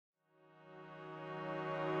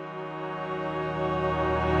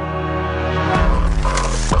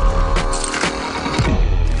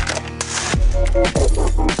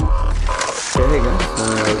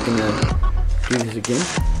again.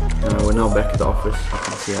 We're now back at the office. You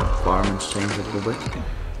can see our environment's changed a little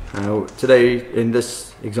bit. Today, in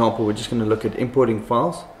this example, we're just going to look at importing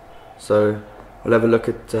files. So we'll have a look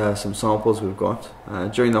at some samples we've got.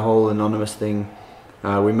 During the whole anonymous thing,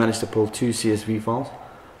 we managed to pull two CSV files.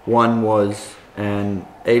 One was an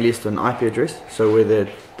alias to an IP address, so where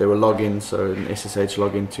there were logins, so an SSH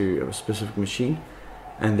login to a specific machine.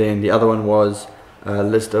 And then the other one was a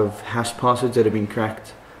list of hash passwords that have been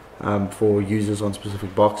cracked for users on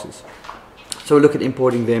specific boxes. So we'll look at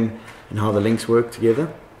importing them and how the links work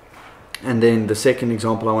together. And then the second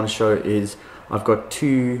example I want to show is I've got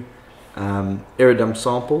two Airodump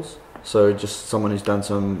samples. So just someone who's done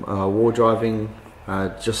some war driving,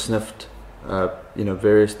 just sniffed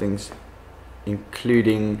various things,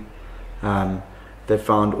 including they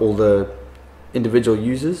found all the individual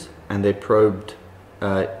users and they probed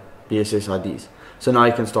BSS IDs. So now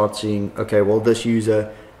you can start seeing, okay, well, this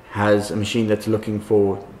user has a machine that's looking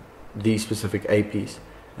for these specific APs,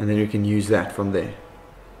 and then you can use that from there.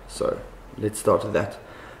 So let's start with that.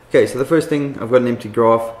 Okay, so the first thing, I've got an empty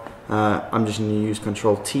graph. I'm just going to use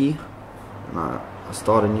Control T, and I'll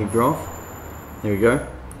start a new graph. There we go.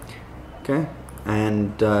 Okay,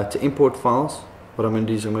 and to import files, what I'm going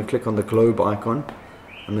to do is I'm going to click on the globe icon.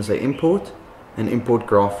 I'm going to say import, and import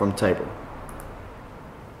graph from table.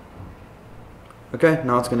 Okay,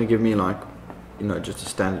 now it's going to give me like, just a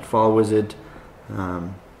standard file wizard.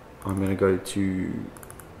 I'm going to go to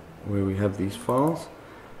where we have these files,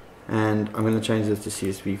 and I'm going to change this to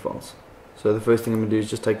CSV files. So the first thing I'm going to do is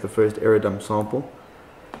just take the first Airodump sample.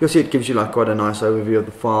 You'll see it gives you like quite a nice overview of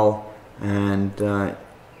the file, and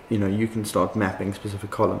you can start mapping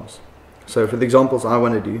specific columns. So for the examples I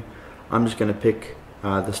want to do, I'm just going to pick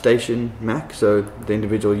the station MAC, so the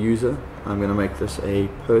individual user. I'm going to make this a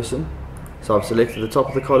person. So I've selected the top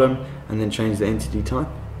of the column and then change the entity type.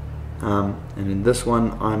 And in this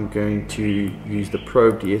one, I'm going to use the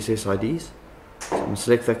probed ESS IDs. So I'm going to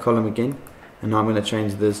select that column again, and now I'm going to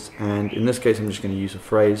change this, and in this case I'm just going to use a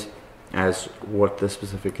phrase as what the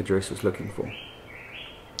specific address is looking for.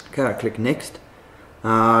 Okay, I click next.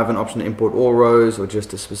 I have an option to import all rows or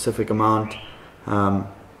just a specific amount,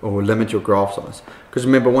 or limit your graph size. Because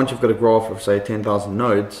remember, once you've got a graph of say 10,000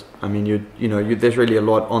 nodes, I mean, there's really a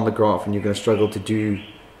lot on the graph, and you're going to struggle to do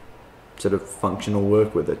sort of functional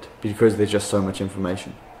work with it because there's just so much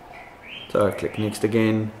information. So I click next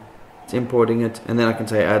again. It's importing it, and then I can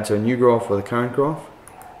say add to a new graph or the current graph.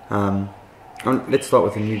 Let's start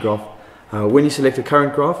with a new graph. When you select a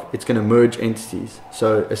current graph, it's going to merge entities.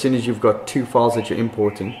 So as soon as you've got two files that you're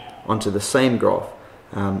importing onto the same graph,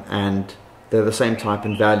 and they're the same type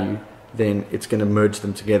and value, then it's going to merge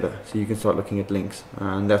them together. So you can start looking at links,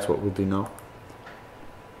 and that's what we'll do now.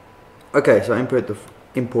 Okay, so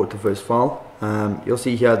import the first file. You'll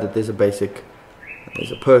see here that there's a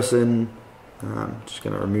person. I'm just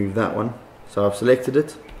going to remove that one. So I've selected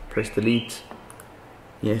it, press delete.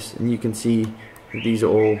 Yes, and you can see that these are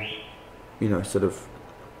all, sort of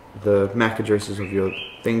the MAC addresses of your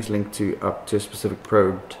things linked to up to a specific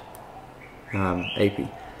probed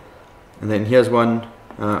AP. And then here's one,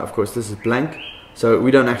 of course this is blank, so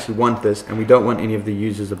we don't actually want this, and we don't want any of the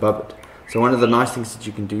users above it. So one of the nice things that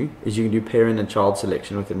you can do is you can do parent and child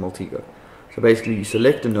selection within Maltego. So basically you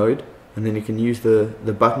select a node, and then you can use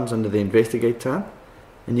the buttons under the investigate tab,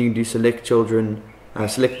 and you can do select children,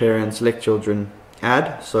 select parents, select children,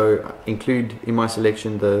 add, so include in my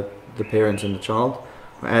selection the parents and the child,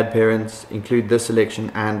 or add parents, include this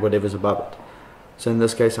selection and whatever's above it. So in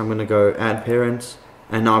this case I'm going to go add parents,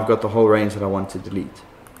 and now I've got the whole range that I want to delete.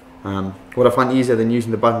 What I find easier than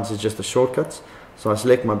using the buttons is just the shortcuts. So I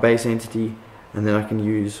select my base entity, and then I can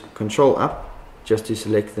use Control up just to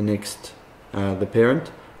select the next, the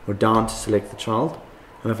parent, or down to select the child.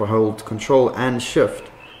 And if I hold Control and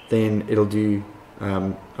Shift, then it'll do,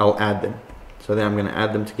 I'll add them. So then I'm going to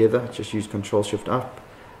add them together, just use Control Shift up,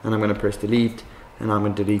 and I'm going to press delete, and I'm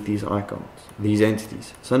going to delete these icons, these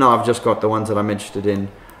entities. So now I've just got the ones that I'm interested in.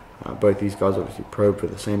 Both these guys obviously probe for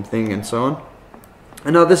the same thing, and so on.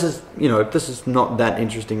 And now this is, this is not that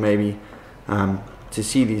interesting maybe to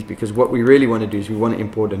see these, because what we really want to do is we want to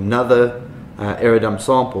import another Airodump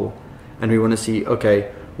sample, and we want to see,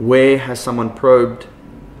 okay, where has someone probed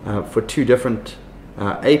for two different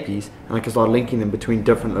APs, and I can start linking them between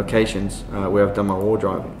different locations where I've done my war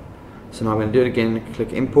driving. So now I'm going to do it again,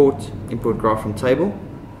 click import graph from table,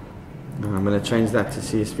 and I'm going to change that to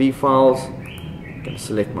CSV files. I'm going to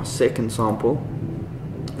select my second sample,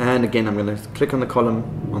 and again I'm going to click on the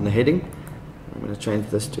column on the heading. I'm going to change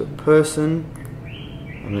this to a person.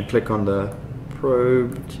 I'm going to click on the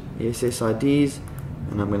probed ESS IDs,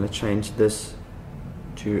 and I'm going to change this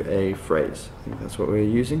to a phrase. I think that's what we're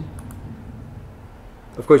using.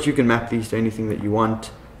 Of course, you can map these to anything that you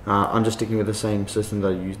want. I'm just sticking with the same system that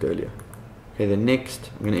I used earlier. Okay, then next,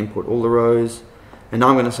 I'm going to import all the rows. And now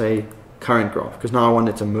I'm going to say current graph, because now I want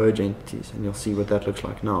it to merge entities, and you'll see what that looks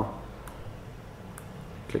like now.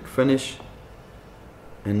 Click finish.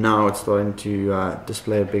 And now it's starting to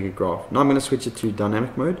display a bigger graph. Now I'm going to switch it to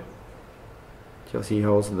dynamic mode. You'll see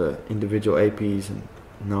how also the individual APs and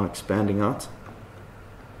now expanding out.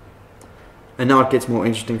 And now it gets more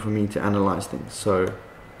interesting for me to analyze things. So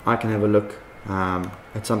I can have a look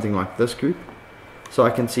at something like this group. So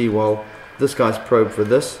I can see, well, this guy's probed for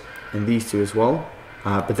this and these two as well,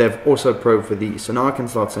 but they've also probed for these. So now I can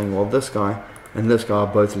start saying, well, this guy and this guy are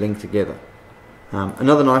both linked together.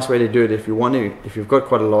 Another nice way to do it, if you've got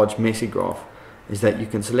quite a large messy graph, is that you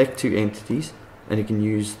can select two entities and you can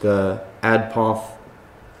use the add path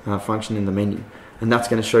function in the menu, and that's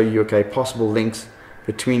going to show you, okay, possible links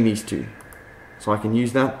between these two. So I can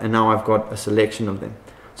use that, and now I've got a selection of them.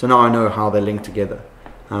 So now I know how they link together.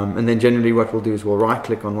 And then generally what we'll do is we'll right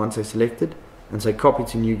click on once they're selected and say copy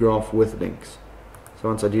to new graph with links. So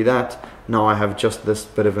once I do that, now I have just this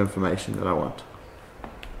bit of information that I want.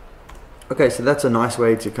 Okay, so that's a nice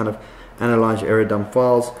way to kind of analyze your Airodump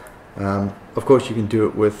files. Of course, you can do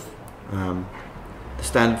it with the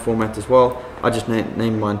standard format as well. I just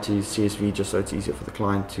named mine to CSV just so it's easier for the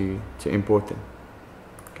client to import them.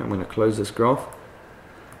 Okay, I'm going to close this graph.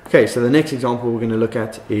 Okay, so the next example we're going to look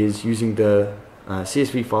at is using the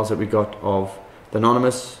CSV files that we got of the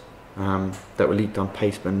anonymous that were leaked on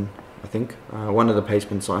Pastebin, I think. One of the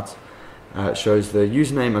Pastebin sites shows the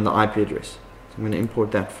username and the IP address. So I'm going to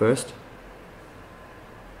import that first.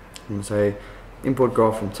 I'm going to say import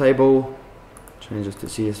graph from table, change this to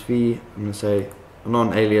CSV. I'm going to say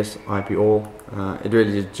anon alias IP all. It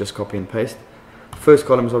really is just copy and paste. First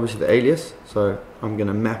column is obviously the alias, so I'm going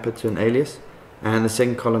to map it to an alias, and the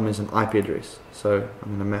second column is an IP address, so I'm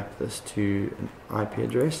going to map this to an IP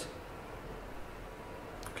address.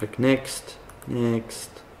 Click next,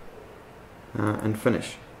 next, and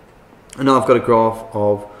finish. And now I've got a graph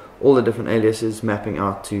of all the different aliases mapping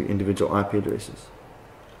out to individual IP addresses.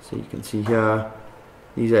 So you can see here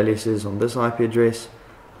these aliases on this IP address,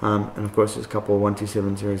 and of course there's a couple of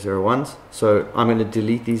 127.0.0.1s. So I'm going to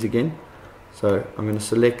delete these again. So I'm going to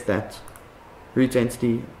select that root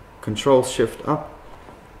entity, Control Shift up,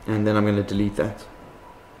 and then I'm going to delete that.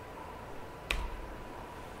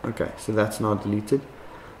 Okay, so that's now deleted.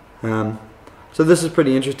 So this is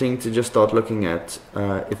pretty interesting to just start looking at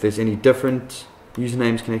if there's any different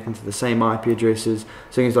usernames connecting to the same IP addresses,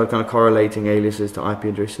 so you can start kind of correlating aliases to IP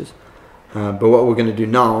addresses. But what we're going to do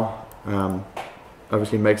now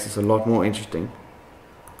obviously makes this a lot more interesting.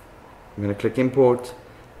 I'm going to click import,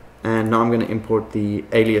 and now I'm going to import the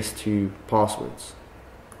alias to passwords.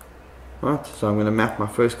 Right, so I'm going to map my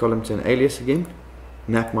first column to an alias again,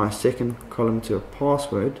 map my second column to a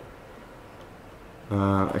password.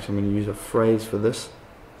 Actually, I'm going to use a phrase for this.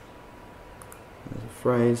 There's a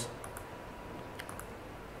phrase.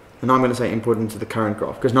 And now I'm going to say import into the current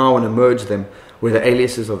graph, because now I want to merge them where the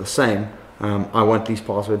aliases are the same. I want these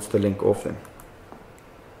passwords to link off them.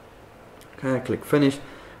 Okay, I click finish,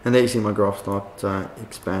 and there you see my graph start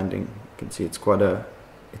expanding. You can see it's quite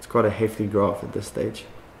a hefty graph at this stage.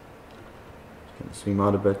 Just going to zoom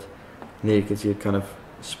out a bit, and there you can see it kind of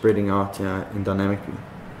spreading out in dynamic view.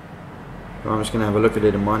 So I'm just going to have a look at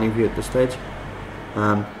it in mining view at this stage.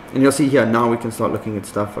 And you'll see here now we can start looking at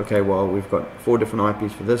stuff. Okay, well, we've got 4 different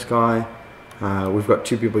IPs for this guy. We've got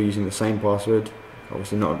 2 people using the same password.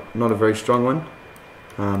 Obviously not a very strong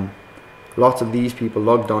one. Lots of these people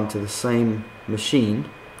logged on to the same machine,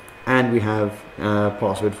 and we have a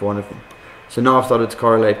password for one of them. So now I've started to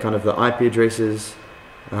correlate kind of the IP addresses,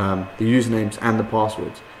 the usernames, and the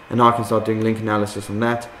passwords. And now I can start doing link analysis on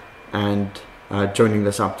that and joining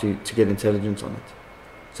this up to get intelligence on it.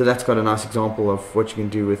 So that's got a nice example of what you can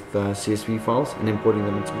do with CSV files and importing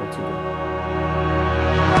them into Maltego.